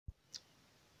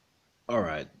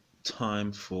Alright,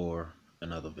 time for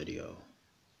another video.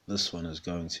 This one is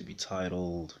going to be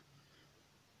titled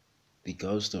The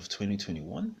Ghost of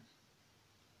 2021.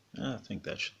 I think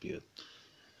that should be it.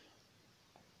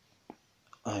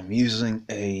 I'm using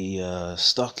a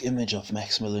stock image of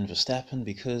Maximilian Verstappen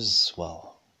because,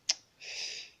 well,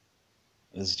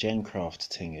 this Gencraft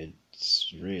thing,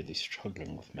 it's really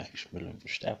struggling with Maximilian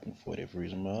Verstappen for whatever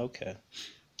reason. Well, okay,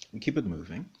 we keep it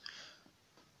moving.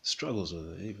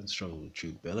 Even struggle with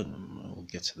Jude Bellingham. We'll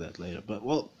get to that later. But,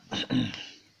 well,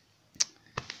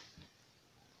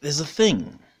 there's a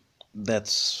thing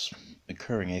that's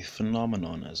occurring, a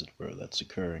phenomenon, as it were, that's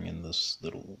occurring in this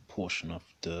little portion of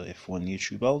the F1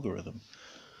 YouTube algorithm.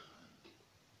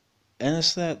 And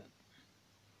it's that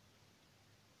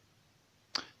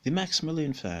the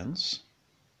Maximilian fans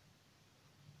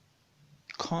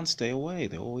can't stay away.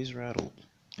 They're always rattled.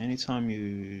 Anytime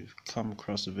you come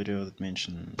across a video that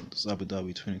mentions Abu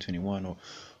Dhabi 2021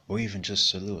 or even just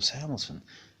Sir Lewis Hamilton,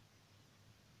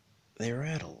 they're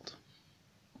rattled.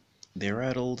 They're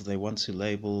rattled. They want to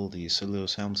label the Sir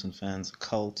Lewis Hamilton fans a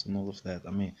cult and all of that.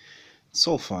 I mean, it's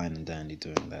all fine and dandy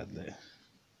doing that.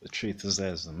 The truth is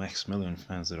there's the Maximilian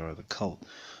fans that are the cult.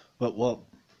 But, well,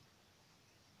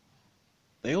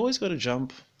 they always got to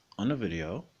jump on a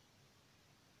video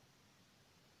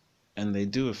and they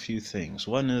do a few things.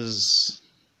 One is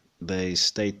they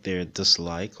state their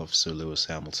dislike of Sir Lewis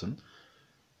Hamilton.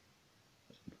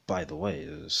 By the way,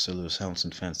 Sir Lewis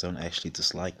Hamilton fans don't actually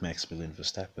dislike Maximilian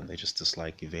Verstappen. They just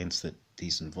dislike events that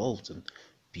he's involved in,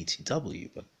 BTW.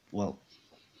 But, well,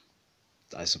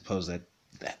 I suppose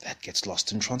that gets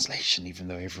lost in translation, even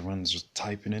though everyone's just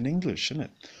typing in English,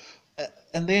 isn't it?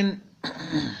 And then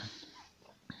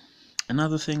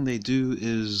another thing they do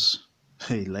is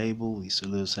they label the Sir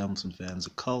Lewis Hamilton fans a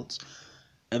cult,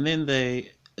 and then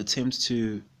they attempt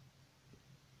to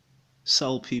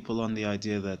sell people on the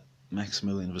idea that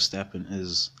Maximilian Verstappen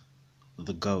is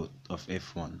the GOAT of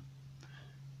F1.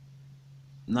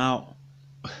 Now,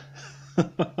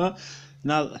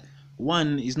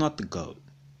 one, he's not the GOAT.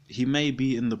 He may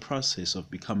be in the process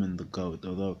of becoming the GOAT,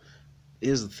 although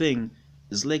here's the thing,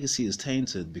 his legacy is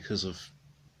tainted because of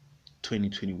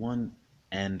 2021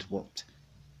 and what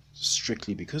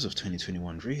strictly because of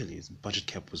 2021 really. His budget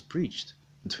cap was breached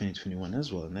in 2021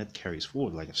 as well, and that carries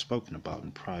forward like I've spoken about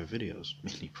in prior videos,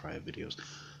 many prior videos.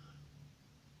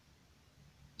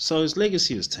 So his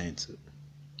legacy is tainted.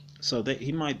 So that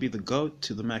he might be the GOAT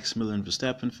to the Maximilian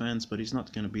Verstappen fans, but he's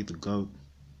not going to be the GOAT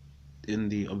in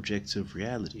the objective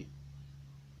reality,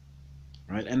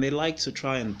 right? And they like to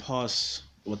try and pass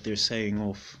what they're saying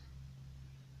off.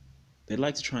 They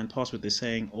like to try and pass what they're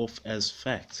saying off as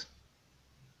fact.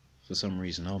 For some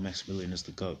reason, oh, Maximilian is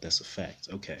the GOAT. That's a fact.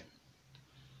 Okay.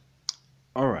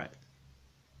 All right.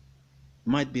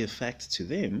 Might be a fact to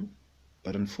them,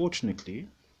 but unfortunately,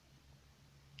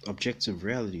 objective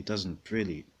reality doesn't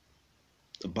really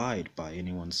abide by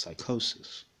anyone's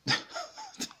psychosis.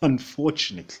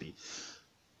 Unfortunately.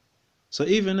 So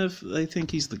even if they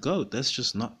think he's the GOAT, that's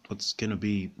just not what's going to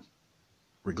be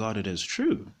regarded as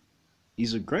true.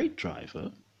 He's a great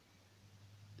driver,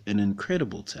 an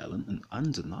incredible talent, an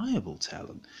undeniable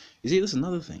talent. You see, that's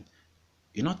another thing.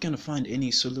 You're not going to find any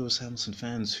Sir Lewis Hamilton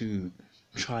fans who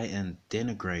try and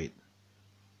denigrate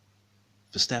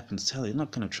Verstappen's talent. You're not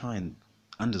going to try and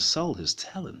undersell his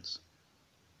talents,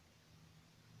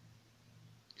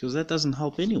 because that doesn't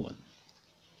help anyone.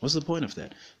 What's the point of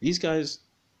that? These guys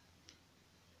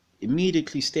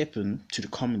immediately step into the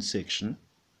comment section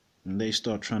and they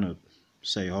start trying to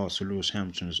say, oh, Sir Lewis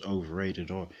Hamilton is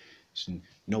overrated, or it's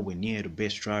nowhere near the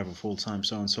best driver of all time,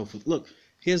 so on and so forth. Look,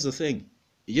 here's the thing.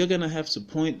 You're going to have to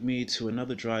point me to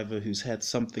another driver who's had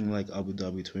something like Abu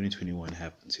Dhabi 2021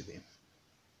 happen to them.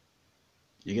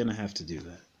 You're going to have to do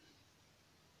that.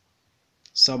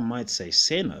 Some might say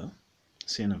Senna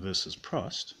versus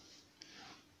Prost.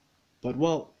 But,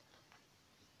 well,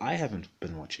 I haven't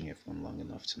been watching F1 long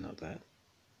enough to know that.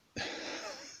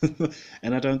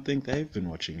 And I don't think they've been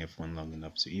watching F1 long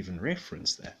enough to even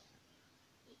reference that.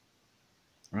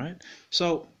 Right?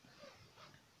 So,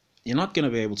 you're not going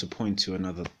to be able to point to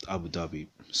another Abu Dhabi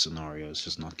scenario. It's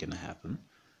just not going to happen.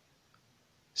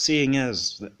 Seeing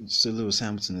as Sir Lewis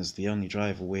Hamilton is the only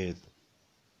driver where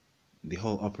the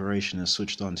whole operation is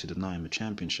switched on to deny him a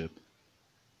championship,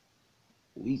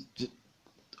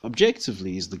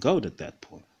 objectively he's the GOAT at that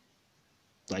point.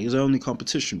 Like, his only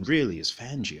competition really is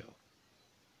Fangio.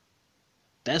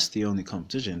 That's the only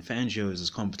competition. And Fangio is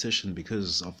his competition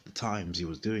because of the times he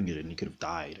was doing it, and he could have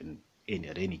died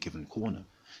at any given corner.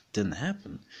 Didn't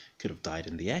happen. Could have died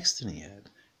in the accident he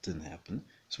had. Didn't happen.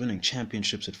 He's winning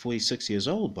championships at 46 years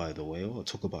old, by the way. I'll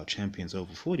talk about champions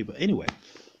over 40, but anyway.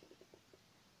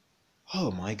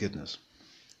 Oh my goodness.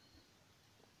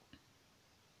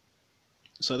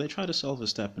 So they try to sell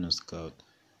Verstappen as the GOAT.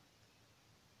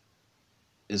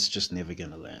 It's just never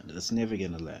gonna land. It's never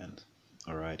gonna land.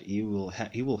 Alright, he will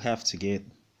have to get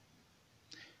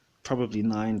probably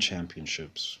 9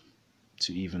 championships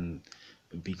to even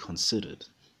be considered.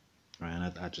 Right,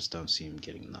 and I just don't see him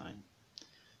getting 9.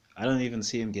 I don't even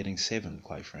see him getting 7,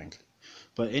 quite frankly.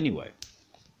 But anyway.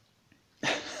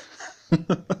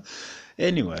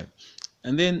 Anyway.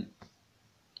 And then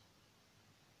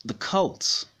the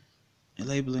cult.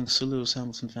 Labeling Sir Lewis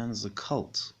Hamilton fans as a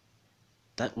cult.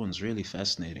 That one's really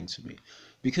fascinating to me.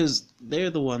 Because they're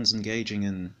the ones engaging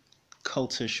in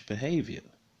cultish behavior.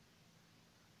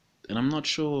 And I'm not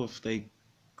sure if they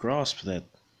grasp that.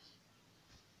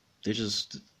 They're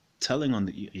just telling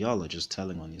on y'all are just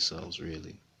telling on yourselves,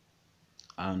 really.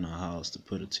 I don't know how else to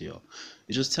put it to y'all.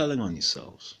 You're just telling on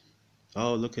yourselves.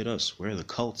 Oh, look at us. We're the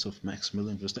cult of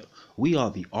Maximilian Verstappen. We are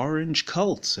the orange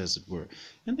cults, as it were.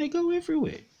 And they go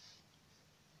everywhere.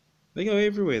 They go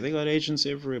everywhere. They got agents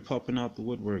everywhere popping out the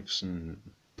woodworks, and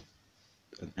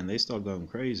they start going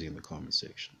crazy in the comment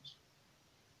sections.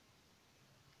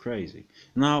 Crazy.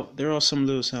 Now, there are some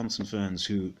Lewis Hamilton fans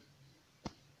who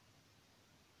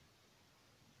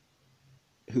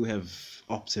have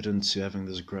opted into having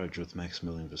this grudge with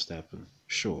Maximilian Verstappen.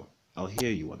 Sure, I'll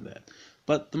hear you on that.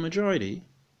 But the majority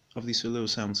of these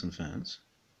Lewis Hamilton fans,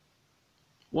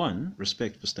 1,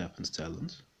 respect Verstappen's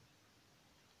talent.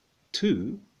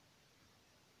 2,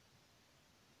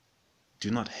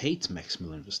 do not hate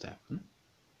Maximilian Verstappen.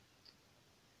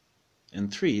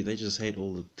 And 3, they just hate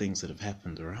all the things that have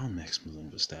happened around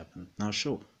Maximilian Verstappen. Now,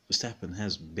 sure, Verstappen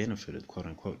has benefited, quote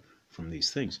unquote, from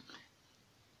these things.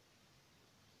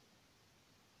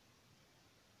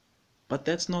 But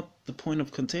that's not the point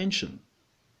of contention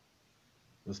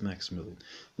with Maximilian.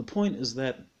 The point is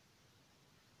that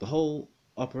the whole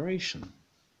operation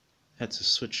had to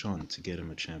switch on to get him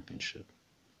a championship.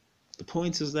 The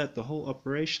point is that the whole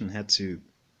operation had to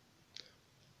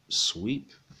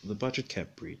sweep the budget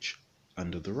cap breach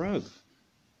under the rug.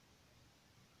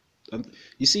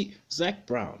 You see, Zak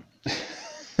Brown.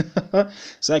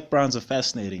 Zak Brown's a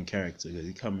fascinating character.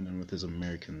 He's coming in with his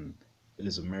American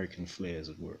flair, as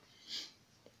it were.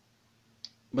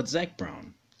 But Zak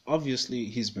Brown, obviously,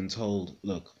 he's been told,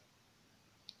 look,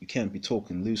 you can't be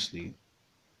talking loosely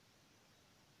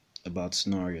about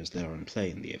scenarios that are in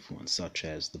play in the F1, such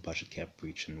as the budget cap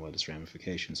breach and what its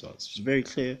ramifications are. It's very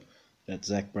clear that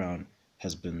Zak Brown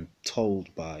has been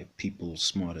told by people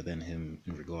smarter than him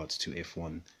in regards to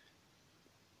F1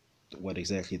 what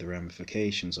exactly the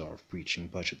ramifications are of breaching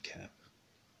budget cap.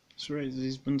 So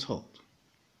he's been told.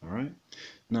 Alright?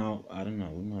 Now, I don't know,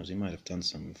 who knows, he might have done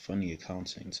some funny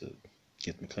accounting to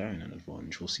get McLaren an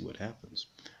advantage. We'll see what happens.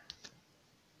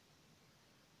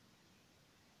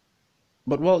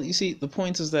 But, well, you see, the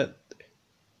point is that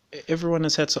everyone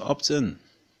has had to opt in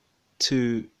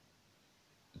to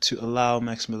allow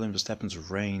Maximilian Verstappen's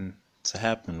reign to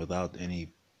happen without any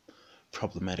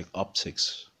problematic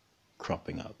optics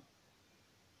cropping up.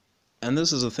 And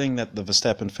this is a thing that the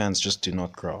Verstappen fans just do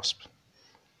not grasp.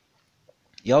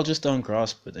 Y'all just don't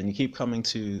grasp it, and you keep coming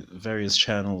to various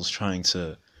channels trying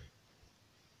to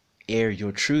air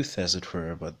your truth, as it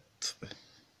were, but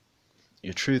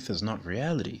your truth is not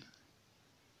reality.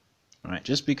 Right?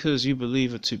 Just because you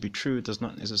believe it to be true does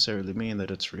not necessarily mean that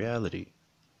it's reality.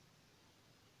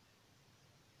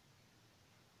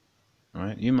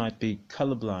 Right? You might be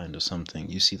colorblind or something.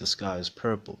 You see the sky is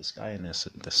purple. The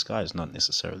sky is not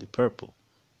necessarily purple.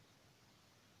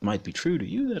 It might be true to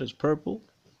you that it's purple,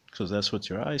 because that's what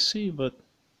your eyes see, but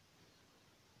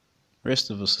rest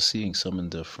of us are seeing something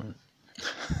different.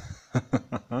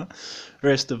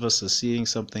 Rest of us are seeing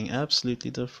something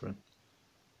absolutely different.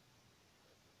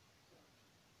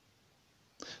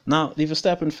 Now, the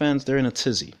Verstappen fans, they're in a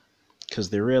tizzy, because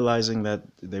they're realizing that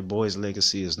their boy's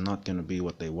legacy is not going to be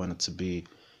what they want it to be.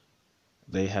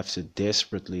 They have to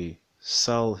desperately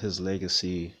sell his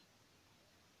legacy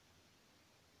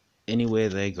anywhere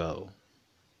they go.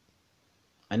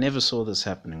 I never saw this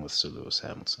happening with Sir Lewis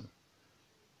Hamilton.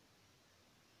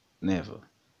 Never.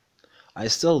 I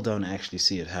still don't actually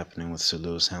see it happening with Sir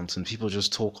Lewis Hamilton. People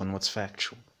just talk on what's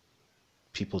factual.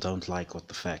 People don't like what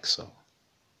the facts are.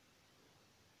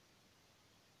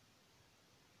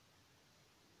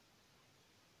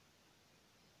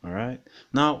 Alright?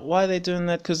 Now, why are they doing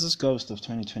that? Because this ghost of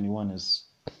 2021 is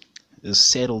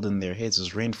settled in their heads,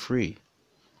 is rent-free.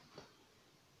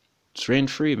 It's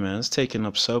rent-free, man. It's taking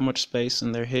up so much space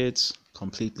in their heads.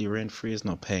 completely rent-free. It's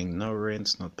not paying no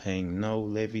rents, not paying no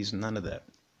levies, none of that.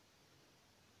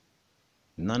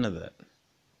 None of that.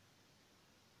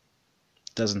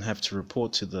 Doesn't have to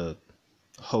report to the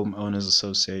homeowners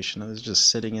association. It's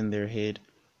just sitting in their head,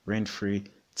 rent-free,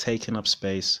 taking up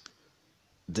space,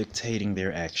 dictating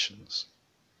their actions.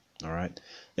 All right.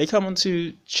 They come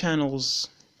onto channels,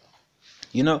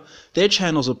 you know, their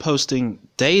channels are posting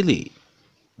daily,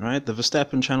 right? The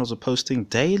Verstappen channels are posting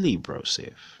daily, bro,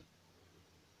 Seth.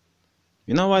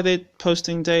 You know why they're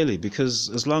posting daily? Because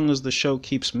as long as the show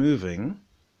keeps moving,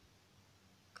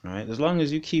 right? As long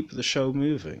as you keep the show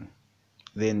moving,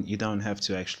 then you don't have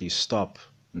to actually stop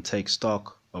and take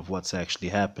stock of what's actually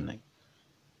happening.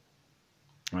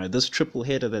 Right, this triple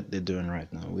header that they're doing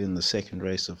right now, we're in the second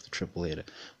race of the triple header,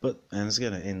 and it's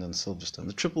going to end on Silverstone.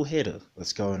 The triple header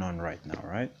that's going on right now,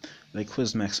 right? They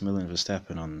quizzed Maximilian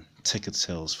Verstappen on ticket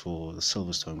sales for the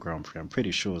Silverstone Grand Prix. I'm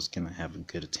pretty sure it's going to have a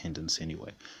good attendance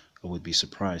anyway. I would be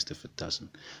surprised if it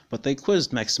doesn't. But they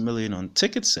quizzed Maximilian on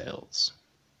ticket sales.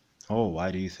 Oh,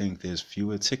 why do you think there's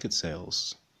fewer ticket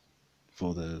sales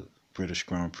for the British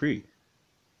Grand Prix?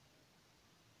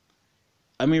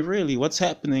 I mean, really, what's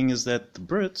happening is that the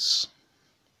Brits,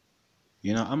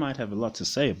 you know, I might have a lot to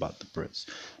say about the Brits,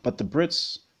 but the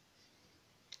Brits,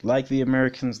 like the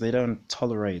Americans, they don't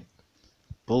tolerate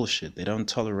bullshit. They don't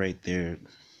tolerate things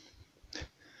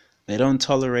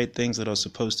that are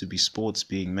supposed to be sports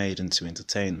being made into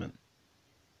entertainment.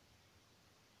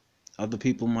 Other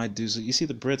people might do so. You see,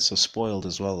 the Brits are spoiled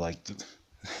as well. Like,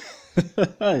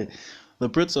 the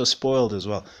Brits are spoiled as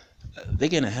well. They're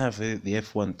going to have the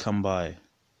F1 come by.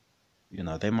 You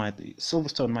know,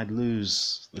 Silverstone might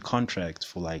lose the contract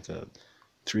for like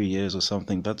 3 years or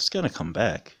something, but it's going to come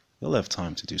back. You'll have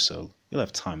time to do so. You'll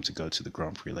have time to go to the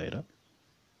Grand Prix later.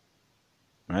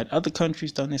 Right? Other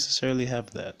countries don't necessarily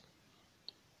have that.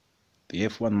 The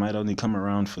F1 might only come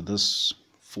around for this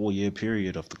 4-year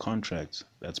period of the contract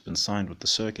that's been signed with the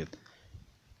circuit.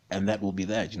 And that will be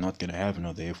that. You're not going to have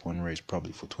another F1 race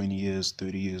probably for 20 years,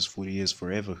 30 years, 40 years,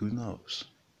 forever. Who knows?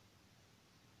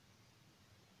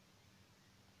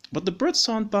 But the Brits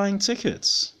aren't buying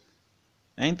tickets.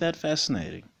 Ain't that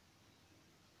fascinating?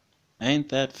 Ain't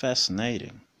that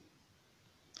fascinating?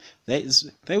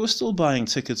 They were still buying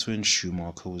tickets when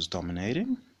Schumacher was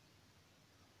dominating.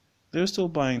 They were still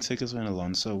buying tickets when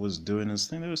Alonso was doing his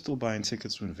thing. They were still buying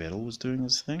tickets when Vettel was doing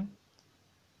his thing.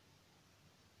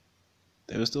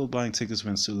 They were still buying tickets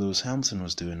when Sir Lewis Hamilton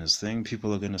was doing his thing.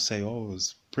 People are going to say, oh,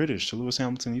 it's British. Sir Lewis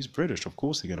Hamilton, he's British. Of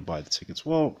course they're going to buy the tickets.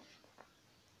 Well,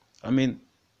 I mean,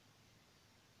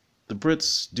 the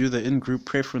Brits do the in-group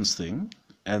preference thing,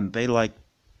 and they like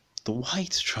the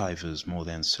white drivers more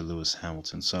than Sir Lewis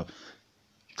Hamilton. So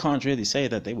you can't really say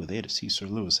that they were there to see Sir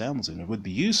Lewis Hamilton. It would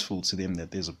be useful to them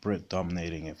that there's a Brit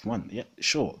dominating F1. Yeah,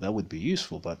 sure, that would be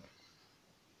useful, but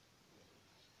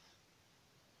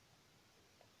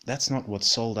that's not what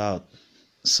sold out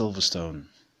Silverstone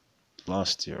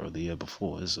last year or the year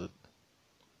before, is it?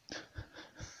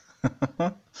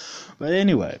 But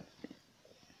anyway,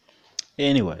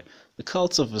 the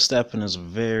cult of Verstappen is a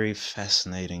very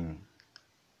fascinating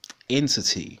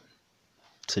entity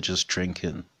to just drink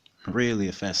in. Really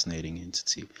a fascinating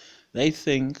entity. They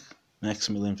think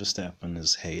Maximilian Verstappen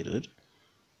is hated.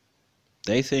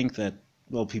 They think that,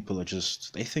 well,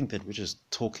 they think that we're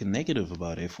just talking negative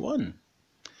about F1.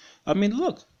 I mean,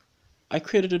 look, I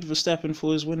credited Verstappen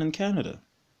for his win in Canada.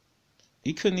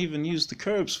 He couldn't even use the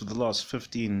curbs for the last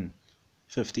 15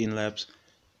 laps.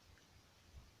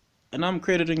 And I'm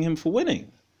crediting him for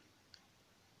winning.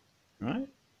 Right?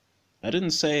 I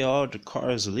didn't say, oh, the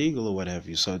car is illegal or what have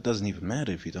you, so it doesn't even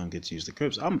matter if you don't get to use the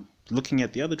curbs. I'm looking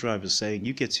at the other drivers saying,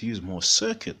 you get to use more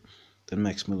circuit than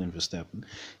Maximilian Verstappen.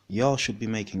 Y'all should be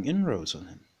making inroads on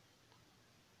him.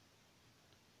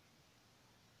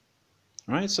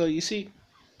 Right? So you see,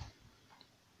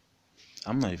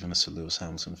 I'm not even a Sir Lewis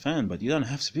Hamilton fan, but you don't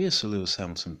have to be a Sir Lewis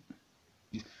Hamilton.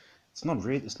 It's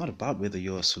not about whether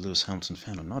you're a Sir Lewis Hamilton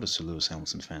fan or not a Sir Lewis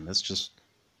Hamilton fan. That's just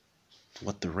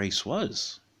what the race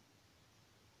was.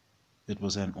 It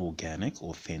was an organic,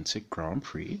 authentic Grand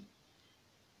Prix.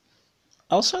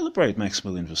 I'll celebrate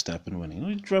Maximilian Verstappen winning.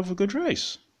 He drove a good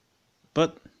race.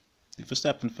 But the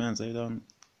Verstappen fans, they're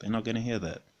not going to hear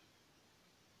that.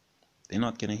 They're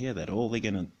not going to hear that. All they're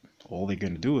going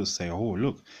to do is say, oh,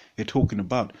 look, they're talking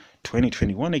about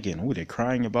 2021 again. Oh, they're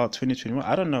crying about 2021.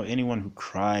 I don't know anyone who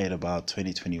cried about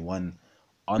 2021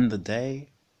 on the day,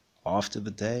 after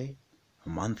the day, a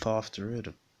month after it,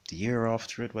 the year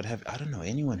after it, what have you. I don't know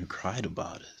anyone who cried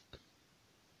about it.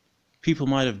 People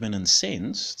might have been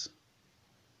incensed,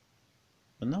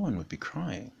 but no one would be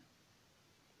crying.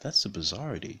 That's the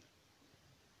bizarrity.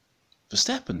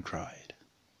 Verstappen cried.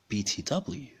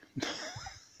 BTW.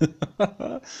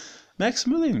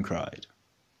 Maximilian cried.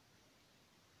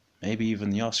 Maybe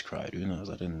even Jos cried. Who knows?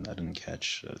 I didn't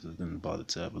catch. I didn't bother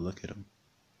to have a look at him.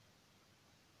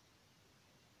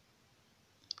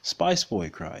 Spice Boy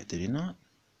cried. Did he not?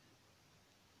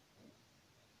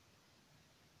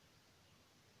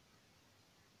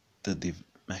 Did the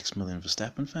Maximilian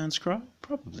Verstappen fans cry?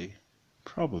 Probably.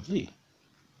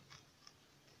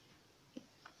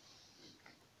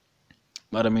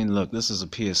 But I mean, look, this is a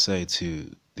PSA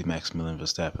to the Maximilian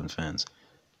Verstappen fans.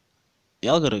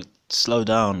 Y'all gotta slow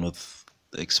down with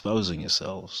exposing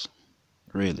yourselves.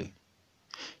 Really.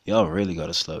 Y'all really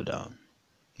gotta slow down.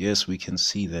 Yes, we can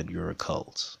see that you're a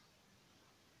cult.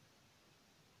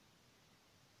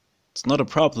 It's not a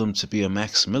problem to be a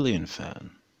Maximilian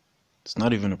fan. It's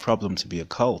not even a problem to be a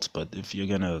cult, but if you're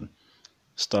gonna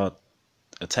start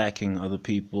attacking other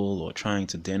people or trying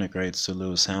to denigrate Sir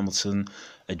Lewis Hamilton,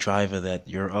 a driver that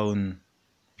your own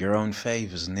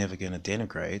fave is never gonna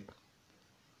denigrate,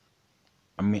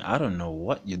 I mean, I don't know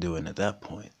what you're doing at that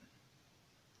point.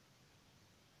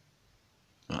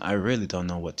 I really don't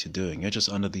know what you're doing. You're just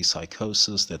under the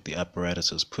psychosis that the apparatus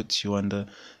has put you under,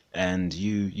 and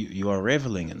you are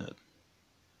reveling in it.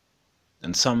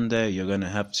 And someday you're gonna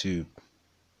have to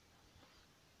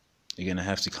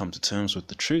come to terms with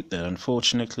the truth that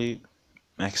unfortunately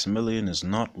Maximilian is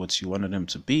not what you wanted him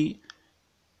to be,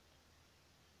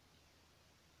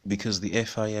 because the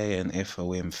FIA and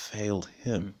FOM failed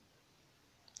him.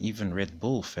 Even Red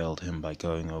Bull failed him by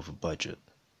going over budget.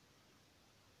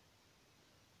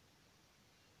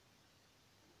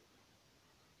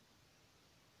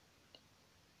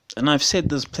 And I've said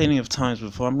this plenty of times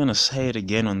before, I'm going to say it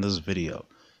again on this video.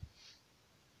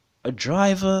 A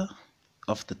driver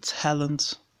of the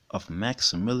talent of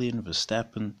Maximilian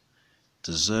Verstappen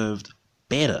deserved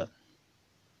better.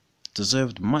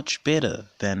 Deserved much better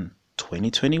than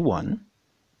 2021,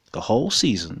 the whole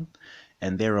season,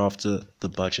 and thereafter the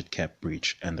budget cap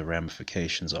breach and the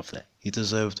ramifications of that. He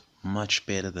deserved much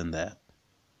better than that.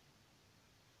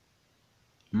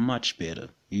 Much better.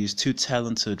 He is too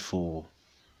talented for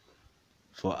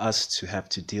us to have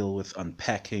to deal with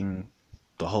unpacking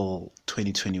the whole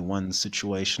 2021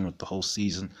 situation with the whole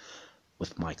season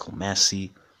with Michael Masi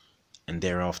and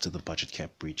thereafter the budget cap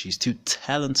breach. He's too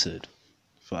talented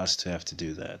for us to have to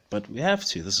do that. But we have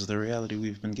to. This is the reality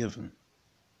we've been given.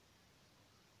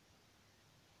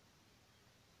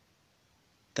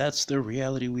 That's the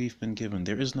reality we've been given.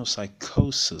 There is no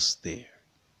psychosis there.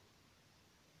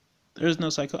 There is no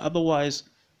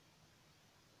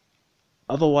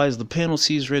Otherwise, the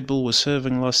penalties Red Bull was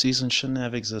serving last season shouldn't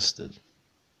have existed.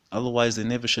 Otherwise, there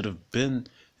never should have been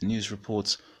news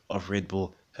reports of Red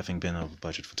Bull having been over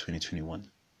budget for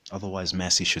 2021. Otherwise,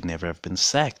 Masi should never have been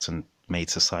sacked and made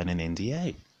to sign an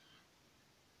NDA.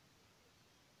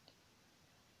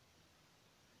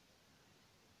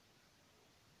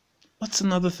 What's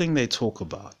another thing they talk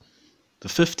about? The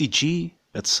 50G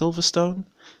at Silverstone?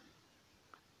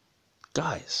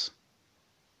 Guys,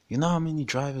 you know how many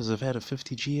drivers have had a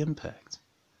 50G impact?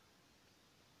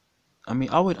 I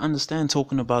mean, I would understand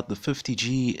talking about the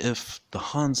 50G if the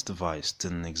Hans device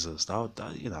didn't exist. I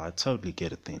totally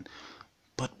get it then.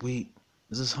 But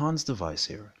this is Hans device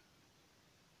era.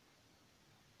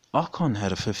 Ocon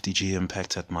had a 50G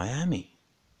impact at Miami.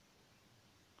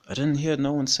 I didn't hear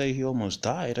no one say he almost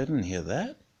died. I didn't hear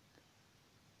that.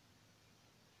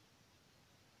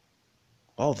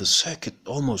 Oh, the circuit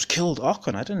almost killed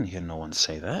Ocon. I didn't hear no one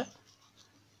say that.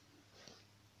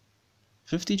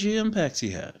 50G impact he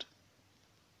had.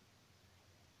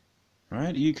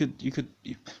 Right? You could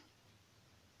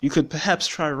perhaps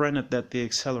try run it that the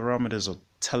accelerometers are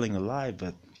telling a lie,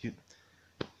 but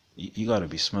you gotta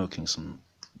be smoking some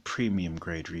premium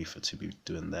grade reefer to be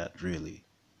doing that, really.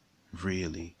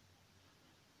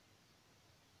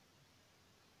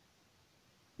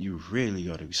 You really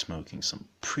gotta be smoking some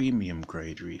premium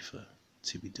grade reefer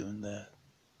to be doing that.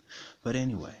 But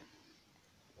anyway,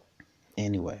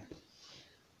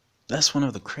 that's one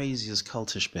of the craziest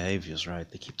cultish behaviors, right?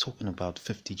 They keep talking about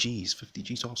 50Gs.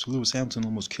 50Gs, oh, Sir Lewis Hamilton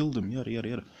almost killed him, yada, yada,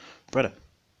 yada. Brother,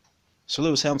 Sir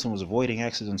Lewis Hamilton was avoiding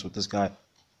accidents with this guy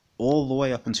all the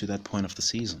way up until that point of the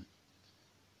season.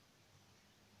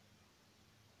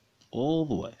 All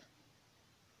the way.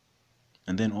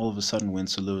 And then all of a sudden when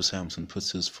Sir Lewis Hamilton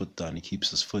puts his foot down, he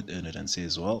keeps his foot in it and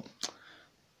says, well,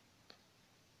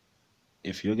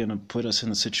 if you're going to put us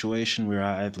in a situation where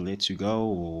I either let you go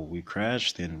or we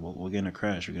crash, then we're going to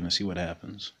crash. We're going to see what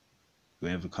happens.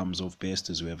 Whoever comes off best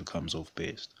is whoever comes off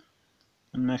best.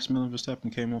 And Maximilian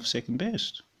Verstappen came off second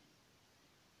best.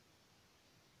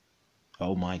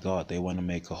 Oh my God, they want to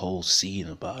make a whole scene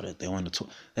about it. They want to talk.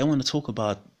 They want to talk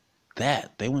about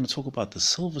that. They want to talk about the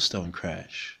Silverstone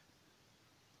crash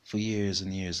for years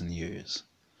and years and years.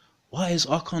 Why is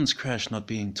Ocon's crash not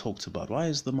being talked about? Why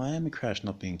is the Miami crash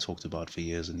not being talked about for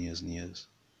years and years and years?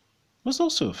 It was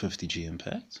also a 50G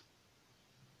impact.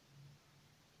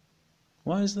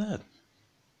 Why is that?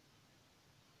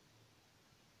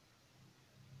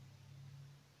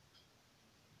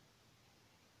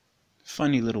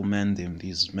 Funny little men, them,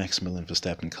 these Maximilian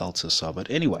Verstappen cultists are. But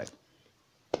anyway,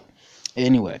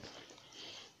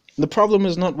 the problem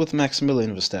is not with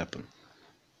Maximilian Verstappen.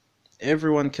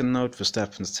 Everyone can note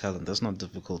Verstappen's talent. That's not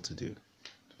difficult to do.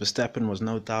 Verstappen was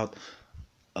no doubt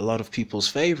a lot of people's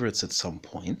favorites at some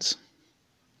point,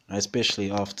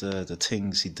 especially after the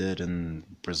things he did in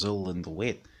Brazil in the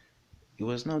wet. He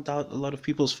was no doubt a lot of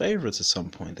people's favorites at some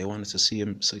point. They wanted to see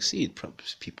him succeed.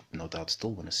 People no doubt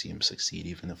still want to see him succeed,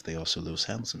 even if they are Lewis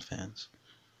Hamilton fans.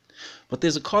 But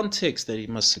there's a context that he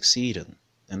must succeed in,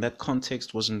 and that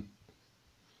context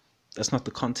that's not the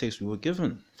context we were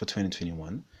given for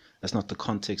 2021. That's not the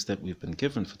context that we've been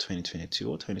given for 2022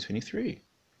 or 2023.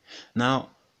 Now,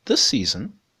 this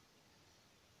season,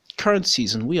 current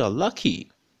season, we are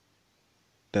lucky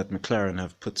that McLaren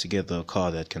have put together a car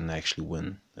that can actually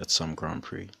win at some Grand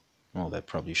Prix. Well, that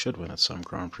probably should win at some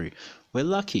Grand Prix. We're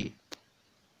lucky.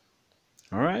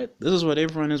 Alright? This is what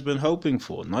everyone has been hoping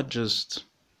for, not just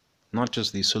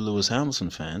the Sir Lewis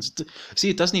Hamilton fans. See,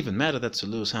 it doesn't even matter that Sir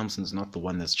Lewis Hamilton is not the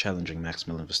one that's challenging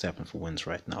Maximilian Verstappen for wins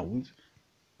right now.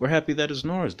 We're happy that it's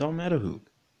Norris. Don't matter who.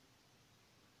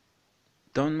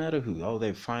 Don't matter who. Oh,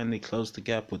 they finally closed the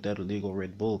gap with that illegal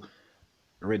Red Bull.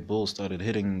 Red Bull started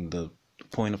hitting the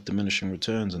point of diminishing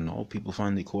returns and all people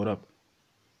finally caught up.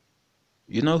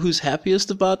 You know who's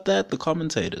happiest about that? The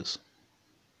commentators.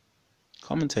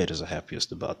 Commentators are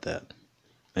happiest about that.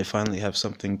 They finally have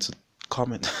something to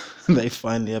comment. They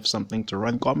finally have something to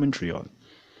run commentary on.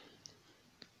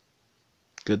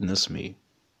 Goodness me.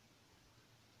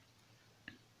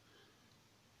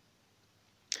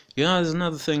 You know, there's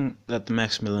another thing that the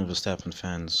Maximilian Verstappen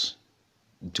fans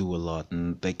do a lot,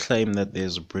 and they claim that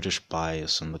there's a British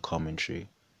bias in the commentary,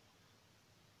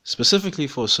 specifically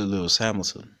for Sir Lewis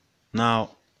Hamilton.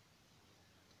 Now,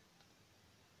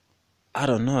 I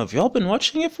don't know, have y'all been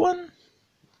watching F1?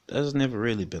 That's never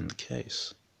really been the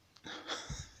case.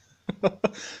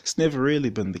 It's never really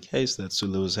been the case that Sir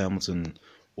Lewis Hamilton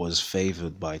was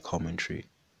favored by commentary.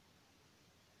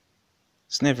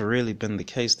 It's never really been the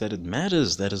case that it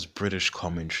matters that it's British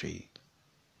commentary.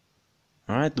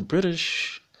 Alright, the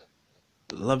British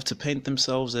love to paint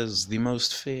themselves as the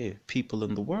most fair people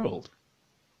in the world.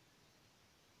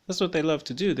 That's what they love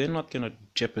to do. They're not going to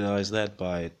jeopardize that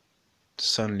by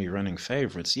suddenly running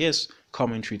favorites. Yes,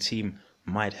 commentary team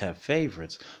might have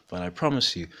favorites, but I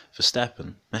promise you,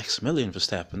 Verstappen, Maximilian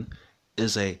Verstappen,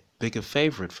 is a bigger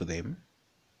favorite for them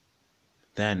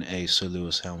than a Sir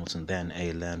Lewis Hamilton, than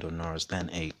a Lando Norris, than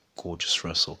a Gorgeous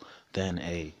Russell, than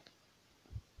a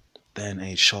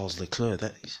Charles Leclerc.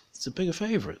 It's a bigger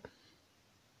favorite.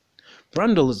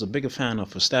 Brundle is a bigger fan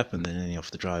of Verstappen than any of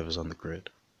the drivers on the grid.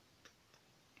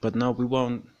 But no, we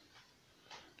won't.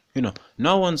 You know,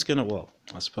 no one's gonna. Well,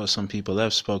 I suppose some people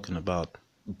have spoken about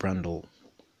Brundle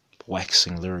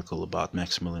waxing lyrical about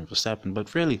Maximilian Verstappen,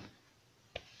 but really,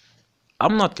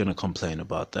 I'm not gonna complain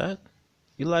about that.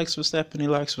 He likes Verstappen, he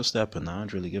likes Verstappen. I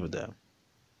don't really give a damn.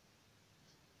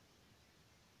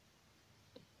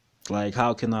 Like,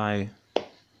 how can I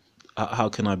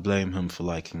blame him for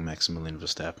liking Maximilian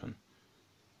Verstappen?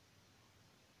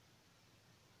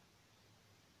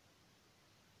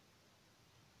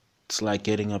 It's like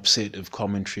getting upset if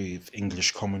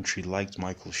English commentary liked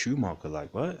Michael Schumacher.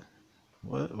 Like, what?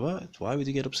 What? Why would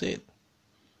you get upset?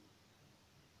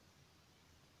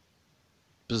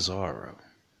 Bizarro.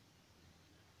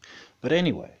 But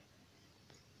anyway.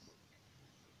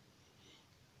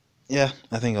 Yeah,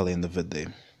 I think I'll end the vid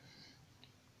there.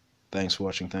 Thanks for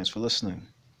watching, thanks for listening.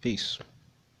 Peace.